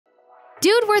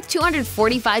Dude worth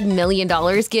 $245 million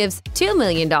gives $2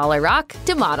 million rock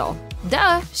to model.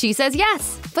 Duh, she says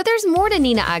yes. But there's more to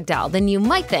Nina Agdal than you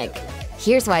might think.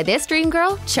 Here's why this dream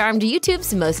girl charmed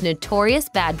YouTube's most notorious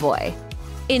bad boy.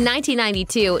 In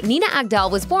 1992, Nina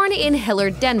Agdal was born in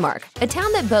Hillerød, Denmark, a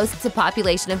town that boasts a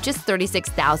population of just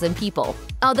 36,000 people.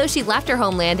 Although she left her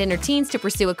homeland in her teens to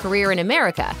pursue a career in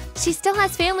America, she still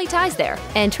has family ties there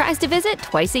and tries to visit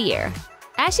twice a year.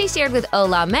 As she shared with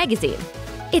Hola magazine,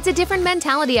 "It's a different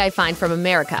mentality I find from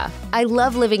America. I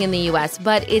love living in the US,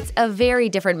 but it's a very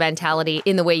different mentality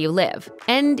in the way you live.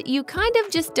 And you kind of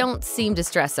just don't seem to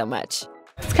stress so much."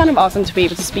 It's kind of awesome to be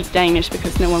able to speak Danish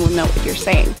because no one will know what you're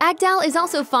saying. Agdal is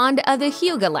also fond of the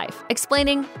hygge life,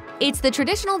 explaining, "It's the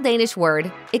traditional Danish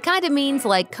word. It kind of means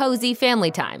like cozy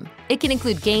family time. It can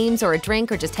include games or a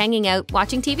drink or just hanging out,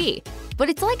 watching TV. But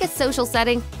it's like a social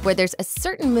setting where there's a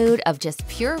certain mood of just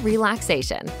pure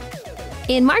relaxation."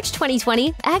 In March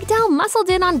 2020, Agdal muscled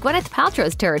in on Gwyneth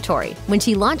Paltrow's territory when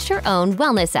she launched her own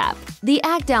wellness app. The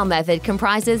Agdal method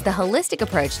comprises the holistic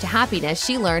approach to happiness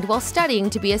she learned while studying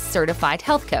to be a certified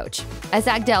health coach. As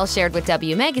Agdal shared with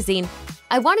W magazine,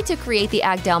 "I wanted to create the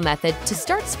Agdal method to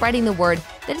start spreading the word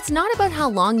that it's not about how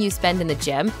long you spend in the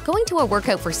gym, going to a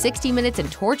workout for 60 minutes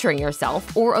and torturing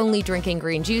yourself, or only drinking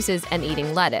green juices and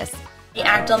eating lettuce. The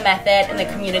Agdal method and the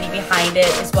community behind it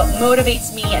is what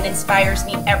motivates me and inspires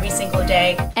me every single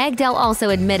day." Agdal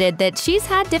also admitted that she's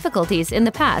had difficulties in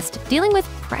the past dealing with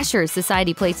pressures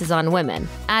society places on women,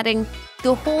 adding,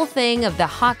 "The whole thing of the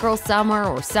hot girl summer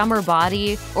or summer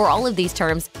body, or all of these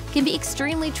terms, can be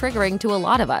extremely triggering to a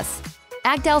lot of us."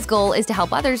 Agdal's goal is to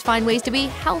help others find ways to be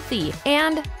healthy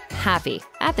and happy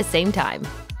at the same time.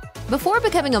 Before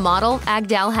becoming a model,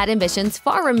 Agdal had ambitions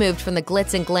far removed from the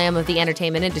glitz and glam of the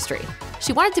entertainment industry.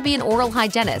 She wanted to be an oral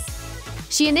hygienist.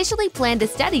 She initially planned to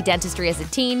study dentistry as a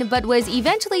teen, but was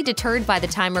eventually deterred by the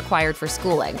time required for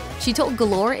schooling. She told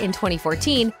Galore in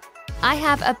 2014, "I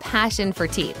have a passion for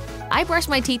teeth. I brush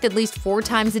my teeth at least 4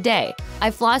 times a day. I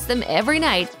floss them every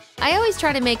night. I always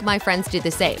try to make my friends do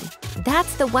the same.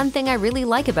 That's the one thing I really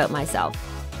like about myself.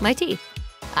 My teeth.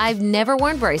 I've never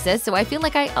worn braces, so I feel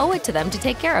like I owe it to them to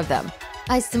take care of them.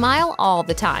 I smile all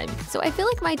the time, so I feel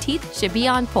like my teeth should be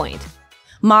on point."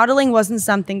 Modeling wasn't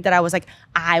something that I was like,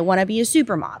 I want to be a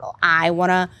supermodel. I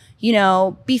want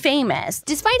to, be famous.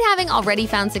 Despite having already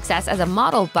found success as a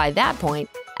model by that point,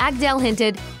 Agdal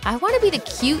hinted, "I want to be the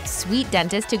cute, sweet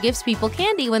dentist who gives people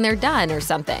candy when they're done or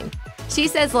something." She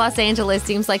says Los Angeles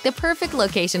seems like the perfect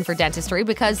location for dentistry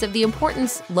because of the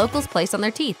importance locals place on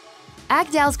their teeth.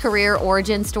 Agdal's career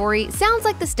origin story sounds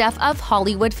like the stuff of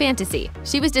Hollywood fantasy.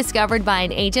 She was discovered by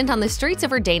an agent on the streets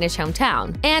of her Danish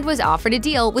hometown and was offered a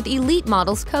deal with Elite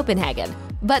Models Copenhagen.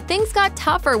 But things got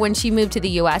tougher when she moved to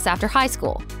the US after high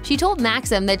school. She told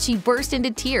Maxim that she burst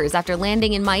into tears after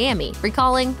landing in Miami,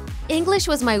 recalling, "English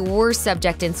was my worst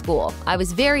subject in school. I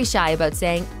was very shy about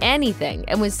saying anything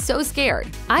and was so scared.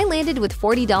 I landed with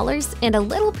 $40 and a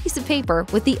little piece of paper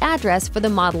with the address for the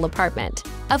model apartment."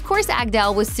 Of course,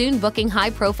 Agdal was soon booking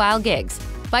high-profile gigs.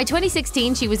 By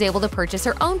 2016, she was able to purchase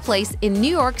her own place in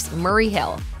New York's Murray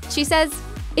Hill. She says,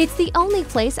 "It's the only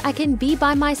place I can be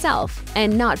by myself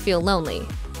and not feel lonely."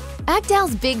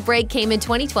 Agdal's big break came in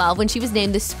 2012 when she was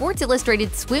named the Sports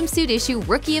Illustrated swimsuit issue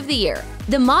Rookie of the Year.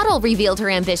 The model revealed her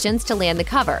ambitions to land the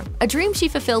cover, a dream she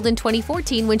fulfilled in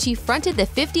 2014 when she fronted the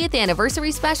 50th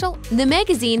anniversary special. The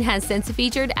magazine has since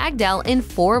featured Agdal in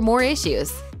 4 more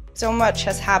issues. So much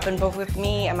has happened both with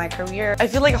me and my career. I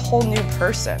feel like a whole new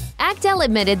person. Agdal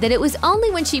admitted that it was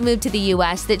only when she moved to the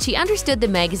US that she understood the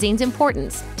magazine's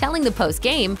importance, telling the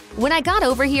Post-Game, "When I got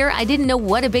over here, I didn't know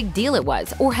what a big deal it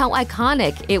was or how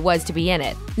iconic it was to be in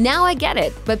it. Now I get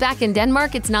it, but back in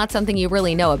Denmark, it's not something you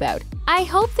really know about. I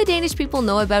hope the Danish people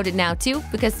know about it now too,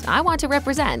 because I want to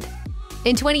represent."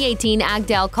 In 2018,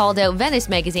 Agdal called out Venice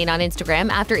magazine on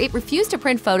Instagram after it refused to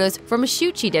print photos from a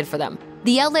shoot she did for them.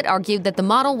 The outlet argued that the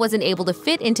model wasn't able to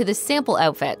fit into the sample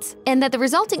outfits, and that the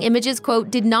resulting images,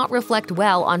 quote, "did not reflect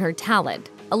well on her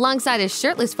talent." Alongside a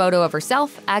shirtless photo of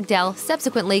herself, Agdal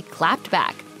subsequently clapped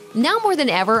back. "Now more than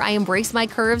ever, I embrace my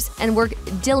curves and work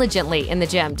diligently in the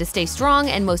gym to stay strong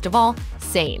and, most of all,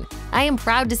 sane. I am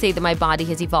proud to say that my body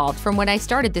has evolved from when I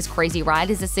started this crazy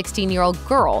ride as a 16-year-old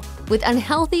girl with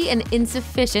unhealthy and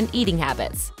insufficient eating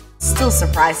habits." Still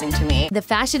surprising to me. The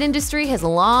fashion industry has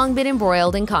long been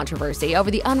embroiled in controversy over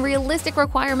the unrealistic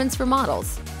requirements for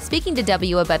models. Speaking to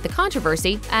W about the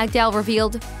controversy, Agdal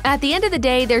revealed, "At the end of the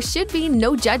day, there should be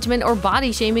no judgment or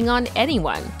body shaming on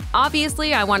anyone.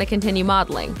 Obviously, I want to continue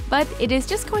modeling, but it is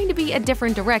just going to be a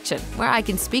different direction where I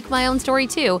can speak my own story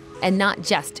too and not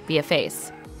just be a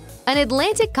face." An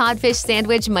Atlantic codfish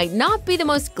sandwich might not be the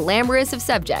most glamorous of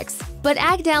subjects, But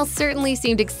Agdal certainly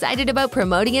seemed excited about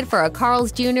promoting it for a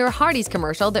Carl's Jr. Hardee's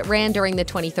commercial that ran during the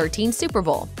 2013 Super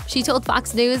Bowl. She told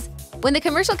Fox News, "When the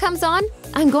commercial comes on,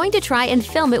 I'm going to try and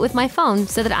film it with my phone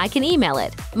so that I can email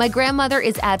it. My grandmother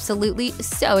is absolutely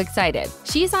so excited.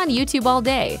 She's on YouTube all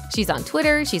day. She's on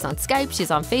Twitter, she's on Skype,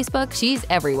 she's on Facebook, she's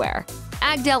everywhere."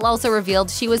 Agdal also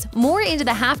revealed she was more into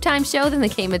the halftime show than the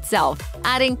game itself,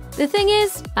 adding, "The thing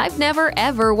is, I've never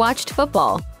ever watched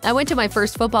football. I went to my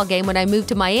first football game when I moved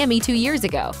to Miami 2 years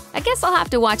ago. I guess I'll have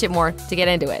to watch it more to get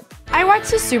into it." I watch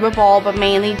the Super Bowl, but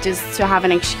mainly just to have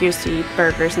an excuse to eat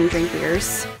burgers and drink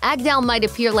beers. Agdal might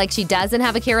appear like she doesn't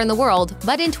have a care in the world,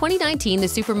 but in 2019, the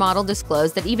supermodel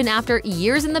disclosed that even after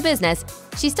years in the business,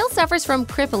 she still suffers from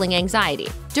crippling anxiety.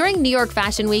 During New York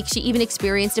Fashion Week, she even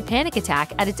experienced a panic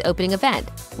attack at its opening event,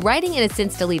 writing in a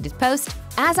since-deleted post,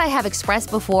 "As I have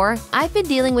expressed before, I've been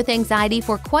dealing with anxiety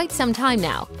for quite some time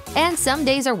now, and some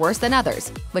days are worse than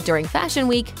others, but during Fashion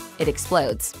Week, it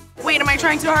explodes." Wait, am I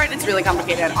trying too hard? It's really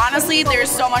complicated. Honestly, there's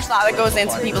so much thought that goes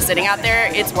into people sitting out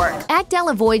there. It's work.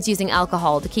 Agdal avoids using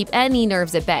alcohol to keep any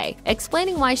nerves at bay.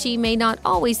 Explaining why she may not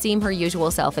always seem her usual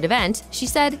self at events, she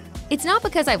said, "It's not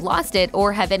because I've lost it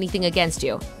or have anything against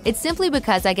you. It's simply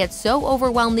because I get so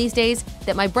overwhelmed these days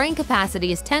that my brain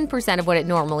capacity is 10% of what it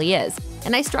normally is,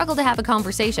 and I struggle to have a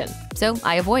conversation, so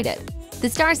I avoid it."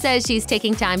 The star says she's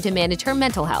taking time to manage her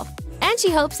mental health, and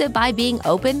she hopes that by being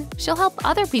open, she'll help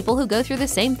other people who go through the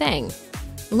same thing.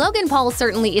 Logan Paul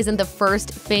certainly isn't the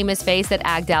first famous face that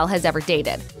Agdal has ever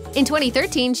dated. In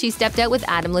 2013, she stepped out with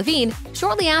Adam Levine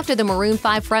shortly after the Maroon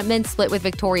 5 frontman split with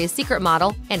Victoria's Secret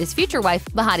model and his future wife,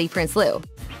 Behati Prinsloo.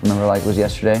 Remember like it was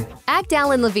yesterday?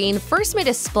 Agdal and Levine first made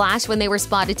a splash when they were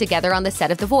spotted together on the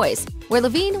set of The Voice, where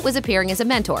Levine was appearing as a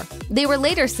mentor. They were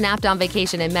later snapped on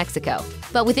vacation in Mexico.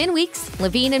 But within weeks,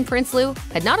 Levine and Prinsloo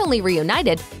had not only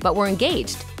reunited, but were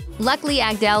engaged. Luckily,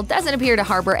 Agdal doesn't appear to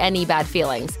harbor any bad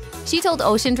feelings. She told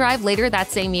Ocean Drive later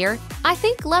that same year, "I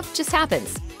think love just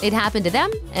happens. It happened to them,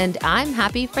 and I'm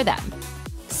happy for them."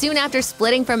 Soon after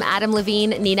splitting from Adam Levine,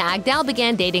 Nina Agdal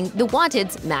began dating The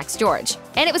Wanted's Max George,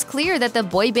 and it was clear that the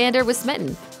boy bander was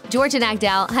smitten. George and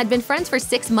Agdal had been friends for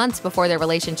 6 months before their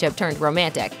relationship turned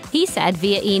romantic. He said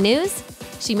via E! News,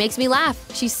 "She makes me laugh.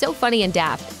 She's so funny and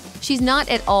daft. She's not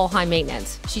at all high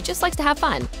maintenance. She just likes to have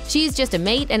fun. She's just a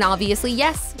mate, and obviously,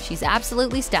 yes, she's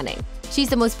absolutely stunning. She's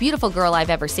the most beautiful girl I've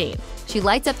ever seen. She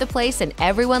lights up the place and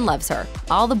everyone loves her.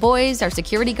 All the boys, our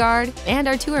security guard, and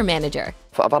our tour manager."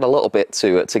 I've had a little bit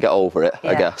to get over it,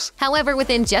 I guess. However,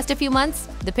 within just a few months,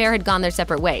 the pair had gone their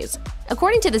separate ways.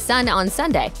 According to The Sun on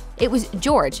Sunday, it was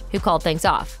George who called things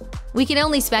off. We can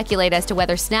only speculate as to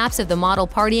whether snaps of the model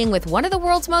partying with one of the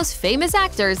world's most famous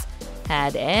actors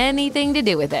had anything to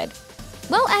do with it.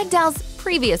 While Agdal's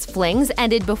previous flings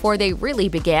ended before they really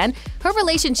began, her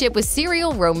relationship with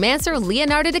serial romancer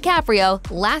Leonardo DiCaprio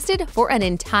lasted for an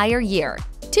entire year.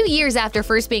 2 years after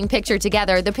first being pictured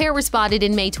together, the pair were spotted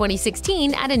in May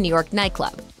 2016 at a New York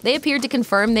nightclub. They appeared to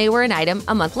confirm they were an item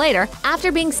a month later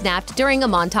after being snapped during a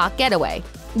Montauk getaway.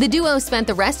 The duo spent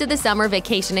the rest of the summer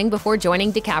vacationing before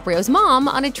joining DiCaprio's mom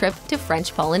on a trip to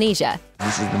French Polynesia.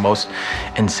 This is the most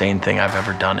insane thing I've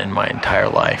ever done in my entire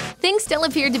life. Things still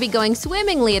appeared to be going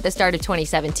swimmingly at the start of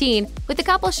 2017, with the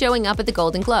couple showing up at the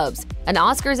Golden Globes, an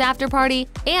Oscars after-party,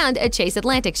 and a Chase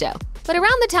Atlantic show. But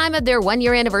around the time of their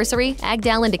one-year anniversary,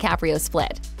 Agdal and DiCaprio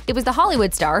split. It was the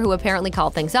Hollywood star who apparently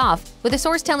called things off, with a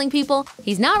source telling people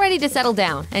he's not ready to settle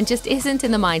down and just isn't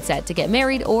in the mindset to get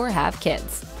married or have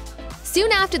kids.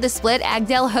 Soon after the split,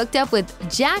 Agdal hooked up with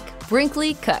Jack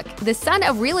Brinkley Cook, the son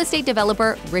of real estate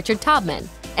developer Richard Taubman,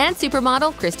 and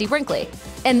supermodel Christie Brinkley.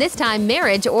 And this time,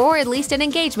 marriage, or at least an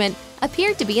engagement,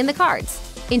 appeared to be in the cards.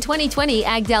 In 2020,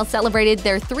 Agdal celebrated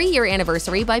their 3-year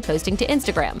anniversary by posting to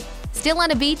Instagram. Still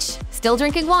on a beach, still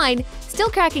drinking wine, still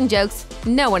cracking jokes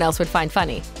no one else would find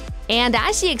funny. And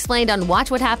as she explained on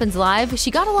Watch What Happens Live, she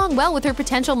got along well with her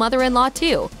potential mother-in-law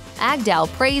too.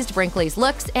 Agdal praised Brinkley's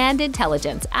looks and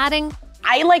intelligence, adding,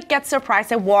 I get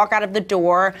surprised. I walk out of the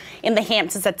door in the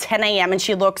Hamptons at 10 a.m. and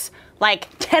she looks like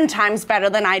 10 times better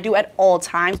than I do at all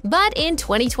times. But in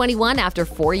 2021, after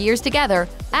 4 years together,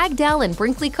 Agdal and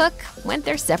Brinkley Cook went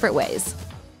their separate ways.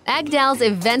 Agdal's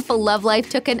eventful love life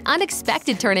took an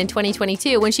unexpected turn in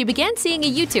 2022 when she began seeing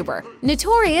a YouTuber,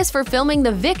 notorious for filming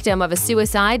the victim of a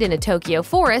suicide in a Tokyo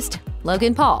forest,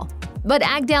 Logan Paul. But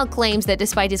Agdal claims that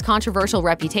despite his controversial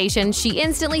reputation, she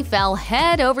instantly fell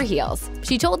head over heels.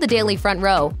 She told the Daily Front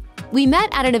Row, "We met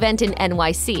at an event in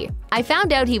NYC. I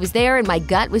found out he was there and my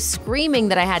gut was screaming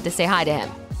that I had to say hi to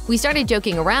him. We started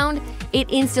joking around. It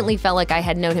instantly felt like I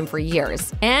had known him for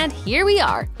years. And here we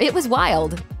are. It was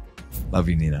wild." Love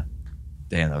you, Nina.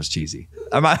 Damn, that was cheesy.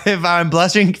 If I'm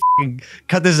blushing,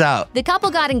 cut this out. The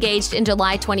couple got engaged in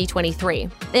July 2023.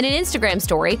 In an Instagram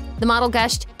story, the model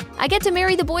gushed, "I get to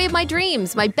marry the boy of my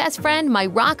dreams, my best friend, my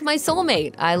rock, my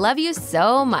soulmate. I love you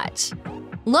so much."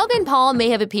 Logan Paul may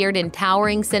have appeared in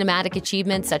towering cinematic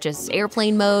achievements such as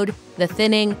Airplane Mode, The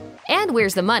Thinning, and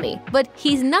Where's the Money, but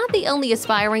he's not the only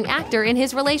aspiring actor in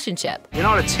his relationship. You're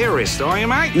not a terrorist, are you,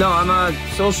 mate? No, I'm a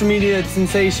social media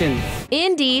sensation.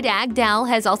 Indeed, Agdal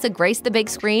has also graced the big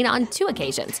screen on 2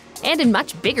 occasions, and in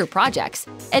much bigger projects.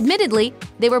 Admittedly,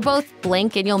 they were both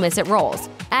blink and you'll miss it roles.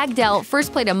 Agdal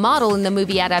first played a model in the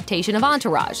movie adaptation of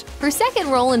Entourage. Her second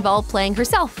role involved playing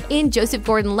herself in Joseph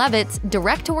Gordon-Levitt's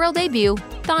directorial debut,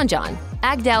 Don John.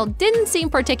 Agdal didn't seem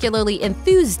particularly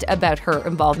enthused about her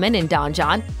involvement in Don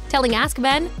John, telling Ask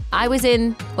Men, "I was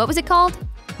in, what was it called?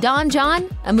 Don John?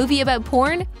 A movie about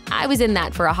porn? I was in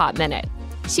that for a hot minute."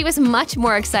 She was much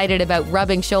more excited about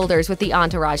rubbing shoulders with the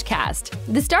Entourage cast.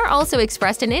 The star also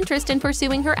expressed an interest in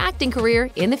pursuing her acting career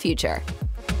in the future.